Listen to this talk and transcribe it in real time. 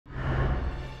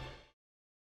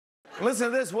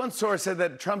Listen to this. One source said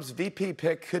that Trump's VP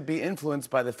pick could be influenced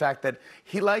by the fact that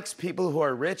he likes people who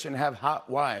are rich and have hot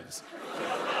wives.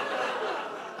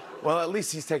 Well, at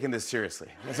least he's taking this seriously.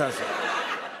 That's not so.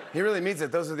 He really means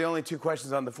it. Those are the only two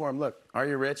questions on the form. Look, are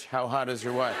you rich? How hot is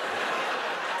your wife?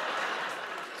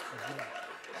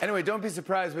 Anyway, don't be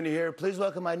surprised when you hear, please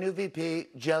welcome my new VP,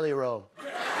 Jelly Roll.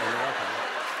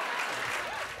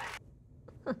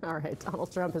 All right,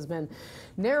 Donald Trump has been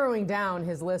narrowing down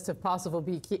his list of possible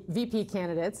VP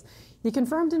candidates. He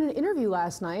confirmed in an interview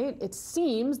last night, it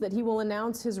seems that he will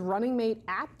announce his running mate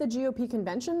at the GOP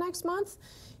convention next month.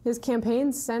 His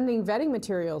campaign's sending vetting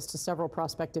materials to several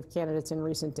prospective candidates in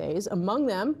recent days, among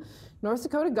them North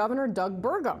Dakota Governor Doug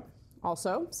Burgum,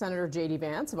 also Senator J.D.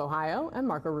 Vance of Ohio and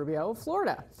Marco Rubio of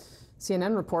Florida.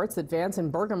 CNN reports that Vance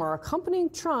and Burgum are accompanying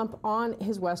Trump on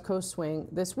his West Coast swing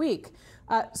this week.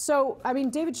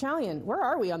 David Chalian, where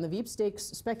are we on the Veep stakes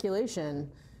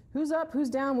speculation? Who's up? Who's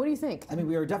down? What do you think? I mean,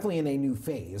 we are definitely in a new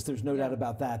phase. There's no doubt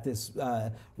about that. This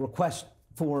request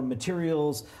for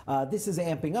materials, this is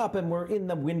amping up, and we're in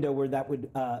the window where that would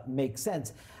make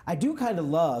sense. I do kind of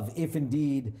love if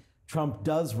indeed Trump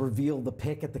does reveal the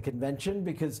pick at the convention,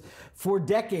 because for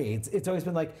decades, it's always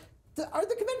been like, are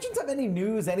the conventions have any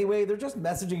news anyway? They're just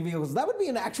messaging vehicles. That would be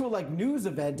an actual news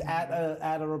event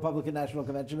at a Republican National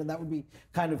Convention, and that would be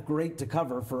kind of great to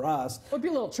cover for us. It would be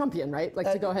a little Trumpian, right?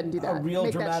 To go ahead and do that. A real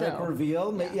Make dramatic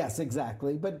reveal. Yeah. Yes,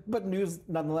 exactly. But news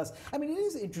nonetheless. I mean, it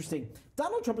is interesting.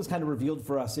 Donald Trump has kind of revealed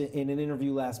for us in an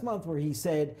interview last month where he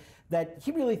said that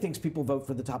he really thinks people vote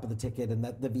for the top of the ticket and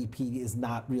that the VP is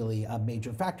not really a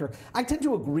major factor. I tend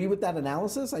to agree with that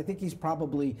analysis. I think he's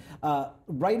probably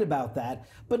right about that.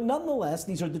 But nonetheless,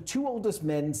 these are the two oldest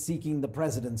men seeking the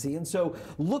presidency. And so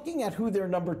looking at who their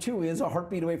number two is, a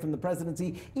heartbeat away from the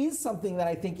presidency, is something that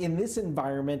I think in this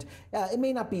environment, it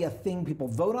may not be a thing people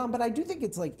vote on, but I do think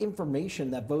it's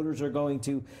information that voters are going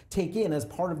to take in as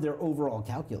part of their overall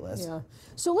calculus. Yeah.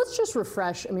 So let's just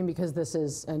refresh, because this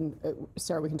is, and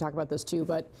Sarah, we can talk about this too,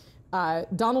 but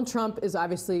Donald Trump is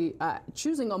obviously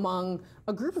choosing among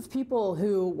a group of people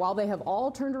who, while they have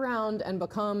all turned around and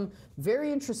become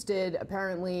very interested,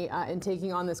 apparently, in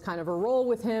taking on this kind of a role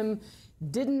with him,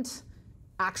 didn't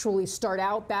actually start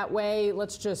out that way.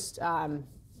 Let's just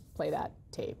play that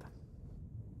tape.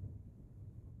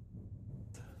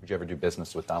 Would you ever do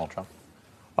business with Donald Trump?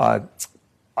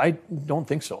 I don't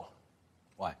think so.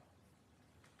 Why?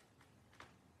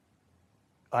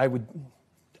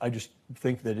 I just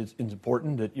think that it's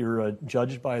important that you're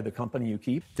judged by the company you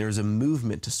keep. There's a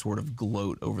movement to sort of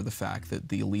gloat over the fact that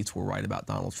the elites were right about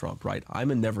Donald Trump, right?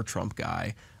 I'm a never Trump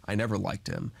guy. I never liked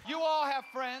him. You all have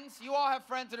friends. You all have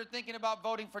friends that are thinking about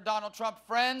voting for Donald Trump.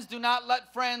 Friends, do not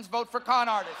let friends vote for con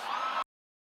artists.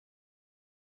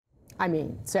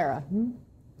 Sarah.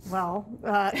 Well,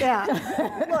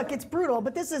 yeah. Look, it's brutal,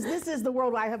 but this is the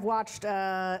world I have watched.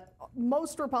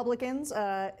 Most Republicans,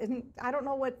 and I don't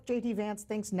know what J.D. Vance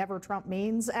thinks never Trump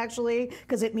means, actually,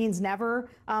 because it means never.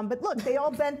 But look, they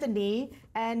all bent the knee,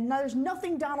 and there's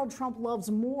nothing Donald Trump loves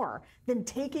more than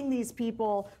taking these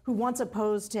people who once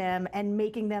opposed him and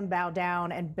making them bow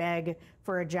down and beg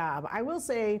for a job. I will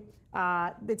say,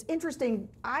 it's interesting.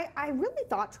 I really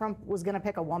thought Trump was going to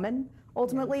pick a woman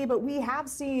ultimately, but we have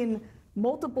seen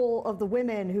multiple of the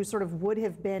women who sort of would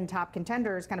have been top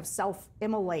contenders kind of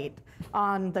self-immolate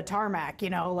on the tarmac,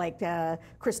 like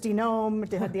Kristi Noem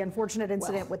had the unfortunate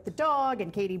incident with the dog,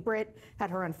 and Katie Britt had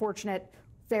her unfortunate,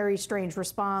 very strange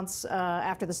response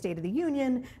after the State of the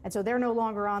Union, and so they're no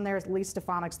longer on there. Elise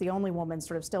Stefanik's the only woman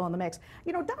sort of still in the mix.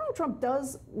 Donald Trump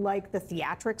does like the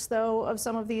theatrics, though, of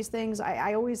some of these things.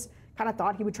 I always kind of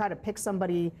thought he would try to pick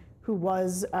somebody who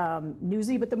was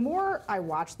newsy. But the more I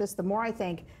watch this, the more I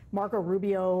think Marco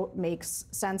Rubio makes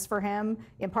sense for him,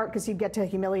 in part because he'd get to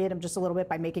humiliate him just a little bit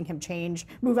by making him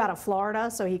move out of Florida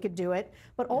so he could do it.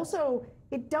 But also,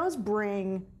 it does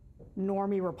bring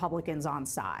normie Republicans on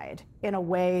side in a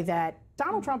way that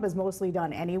Donald Trump has mostly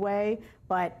done anyway.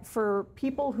 But for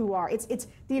people who are, it's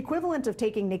the equivalent of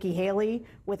taking Nikki Haley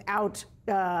without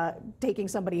taking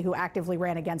somebody who actively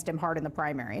ran against him hard in the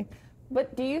primary.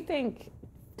 But do you think,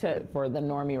 for the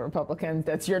normie Republicans,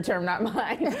 that's your term, not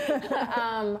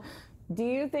mine. Do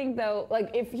you think, though,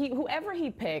 if whoever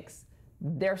he picks,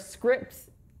 their script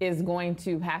is going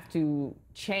to have to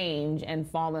change and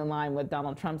fall in line with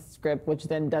Donald Trump's script, which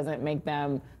then doesn't make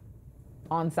them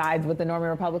on sides with the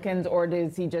normie Republicans, or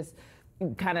does he just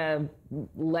kind of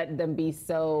let them be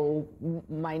so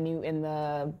minute in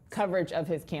the coverage of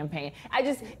his campaign.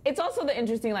 It's also the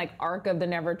interesting like arc of the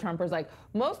Never Trumpers. Like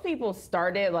most people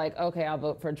started like, okay, I'll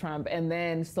vote for Trump, and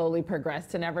then slowly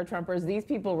progressed to Never Trumpers. These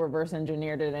people reverse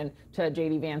engineered it and to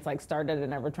JD Vance like started a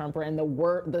Never Trumper, and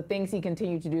the things he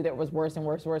continued to do that was worse and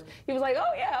worse and worse. He was like,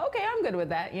 oh yeah, okay, I'm good with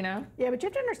that, you know? Yeah, but you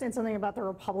have to understand something about the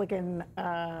Republican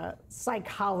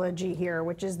psychology here,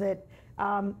 which is that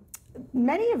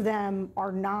many of them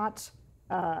are not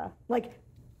like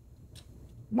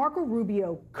Marco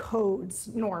Rubio codes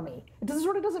normie. It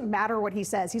doesn't matter what he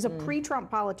says. He's a pre-Trump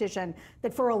politician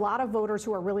that for a lot of voters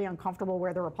who are really uncomfortable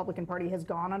where the Republican Party has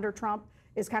gone under Trump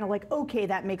is kind of like, okay,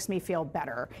 that makes me feel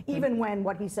better, even when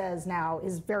what he says now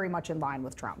is very much in line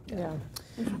with Trump. Yeah.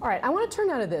 All right, I want to turn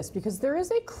now to this because there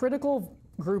is a critical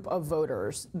group of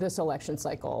voters this election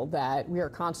cycle that we are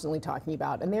constantly talking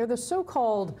about, and they're the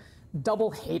so-called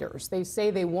double haters. They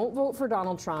say they won't vote for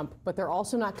Donald Trump, but they're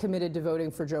also not committed to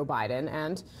voting for Joe Biden.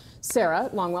 And Sarah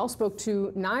Longwell spoke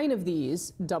to 9 of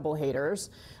these double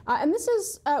haters. And this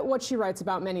is what she writes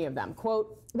about many of them.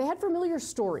 Quote, they had familiar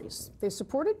stories. They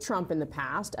supported Trump in the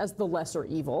past as the lesser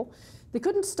evil. They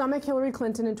couldn't stomach Hillary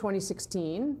Clinton in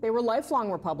 2016. They were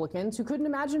lifelong Republicans who couldn't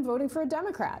imagine voting for a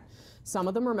Democrat. Some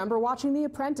of them remember watching The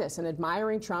Apprentice and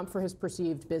admiring Trump for his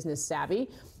perceived business savvy.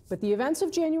 But the events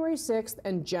of January 6th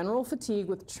and general fatigue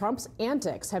with Trump's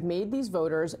antics have made these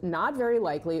voters not very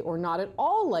likely or not at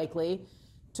all likely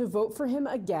to vote for him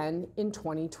again in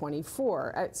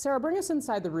 2024. Sarah, bring us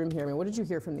inside the room here. I mean, what did you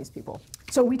hear from these people?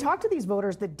 So we talked to these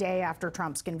voters the day after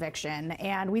Trump's conviction,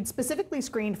 and we'd specifically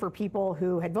screened for people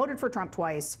who had voted for Trump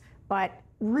twice, but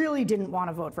really didn't want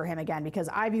to vote for him again, because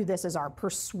I view this as our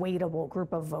persuadable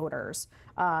group of voters.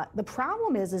 The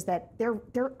problem is that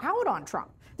they're out on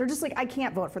Trump. They're just like, I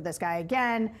can't vote for this guy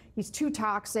again. He's too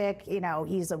toxic. You know,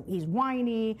 he's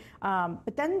whiny.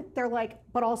 But then they're like,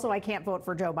 but also I can't vote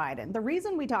for Joe Biden. The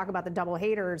reason we talk about the double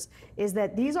haters is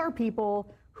that these are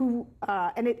people who,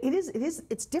 and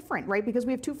it's different, right? Because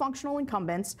we have 2 functional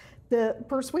incumbents. The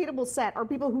persuadable set are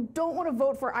people who don't want to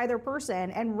vote for either person.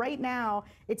 And right now,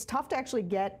 it's tough to actually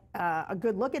get a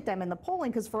good look at them in the polling,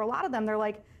 because for a lot of them, they're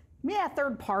like, yeah,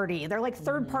 third party. They're like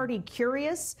third party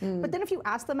curious. But then if you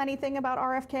ask them anything about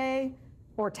RFK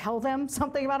or tell them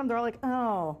something about him, they're like,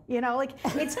 oh, you know, like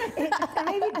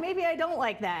maybe I don't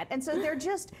like that. And so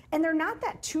they're not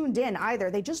that tuned in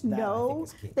either. They just know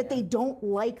that they don't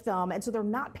like them. And so they're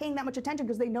not paying that much attention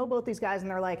because they know both these guys and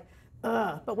they're like,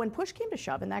 ugh. But when push came to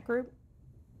shove in that group,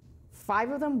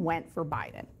 5 of them went for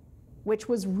Biden, which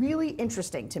was really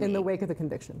interesting to me. In the wake of the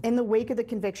conviction. In the wake of the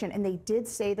conviction. And they did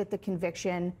say that the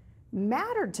conviction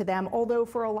mattered to them, although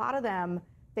for a lot of them,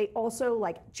 they also,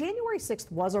 like, January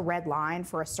 6th was a red line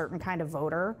for a certain kind of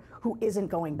voter who isn't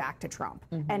going back to Trump.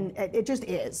 And it just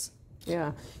is.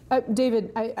 Yeah.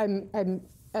 David, I'm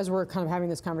as we're kind of having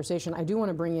this conversation, I do want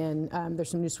to bring in, there's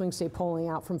some new swing state polling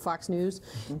out from Fox News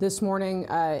this morning.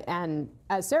 And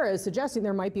as Sarah is suggesting,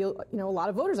 there might be a lot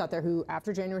of voters out there who,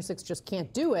 after January 6th, just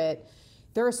can't do it.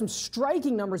 There are some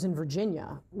striking numbers in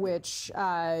Virginia, which,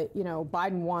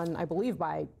 Biden won, I believe,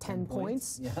 by 10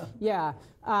 points. Yeah.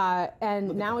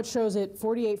 And now it shows it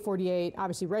 48-48.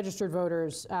 Obviously, registered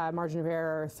voters, margin of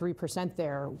error, 3%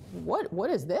 there. What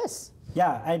is this?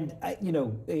 Yeah, and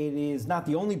it is not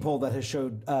the only poll that has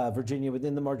showed Virginia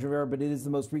within the margin of error, but it is the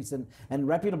most recent and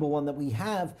reputable one that we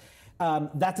have.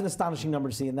 That's an astonishing number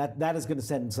to see, and that is going to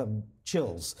send some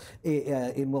chills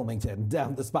in Wilmington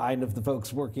down the spine of the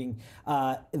folks working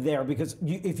there. Because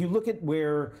if you look at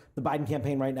where the Biden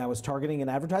campaign right now is targeting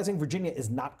and advertising, Virginia is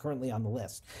not currently on the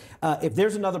list. If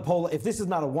there's another poll, if this is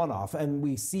not a one-off and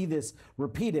we see this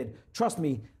repeated, trust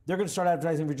me, they're going to start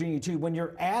advertising Virginia too. When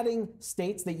you're adding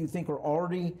states that you think are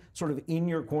already sort of in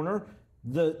your corner,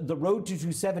 the road to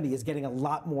 270 is getting a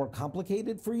lot more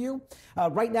complicated for you.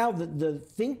 Right now, the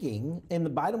thinking in the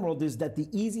Biden world is that the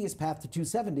easiest path to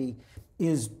 270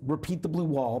 is repeat the blue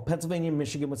wall, Pennsylvania,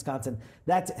 Michigan, Wisconsin.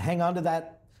 That's hang on to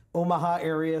that Omaha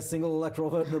area, single electoral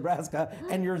vote, Nebraska,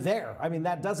 and you're there. I mean,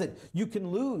 that does it. You can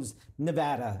lose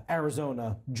Nevada,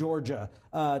 Arizona, Georgia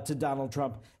to Donald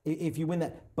Trump if you win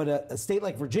that. But a state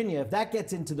like Virginia, if that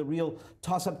gets into the real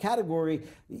toss-up category,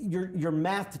 your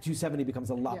math to 270 becomes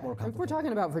a lot more complicated. If we're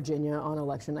talking about Virginia on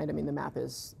election night, I mean, the map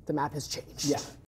has changed. Yeah.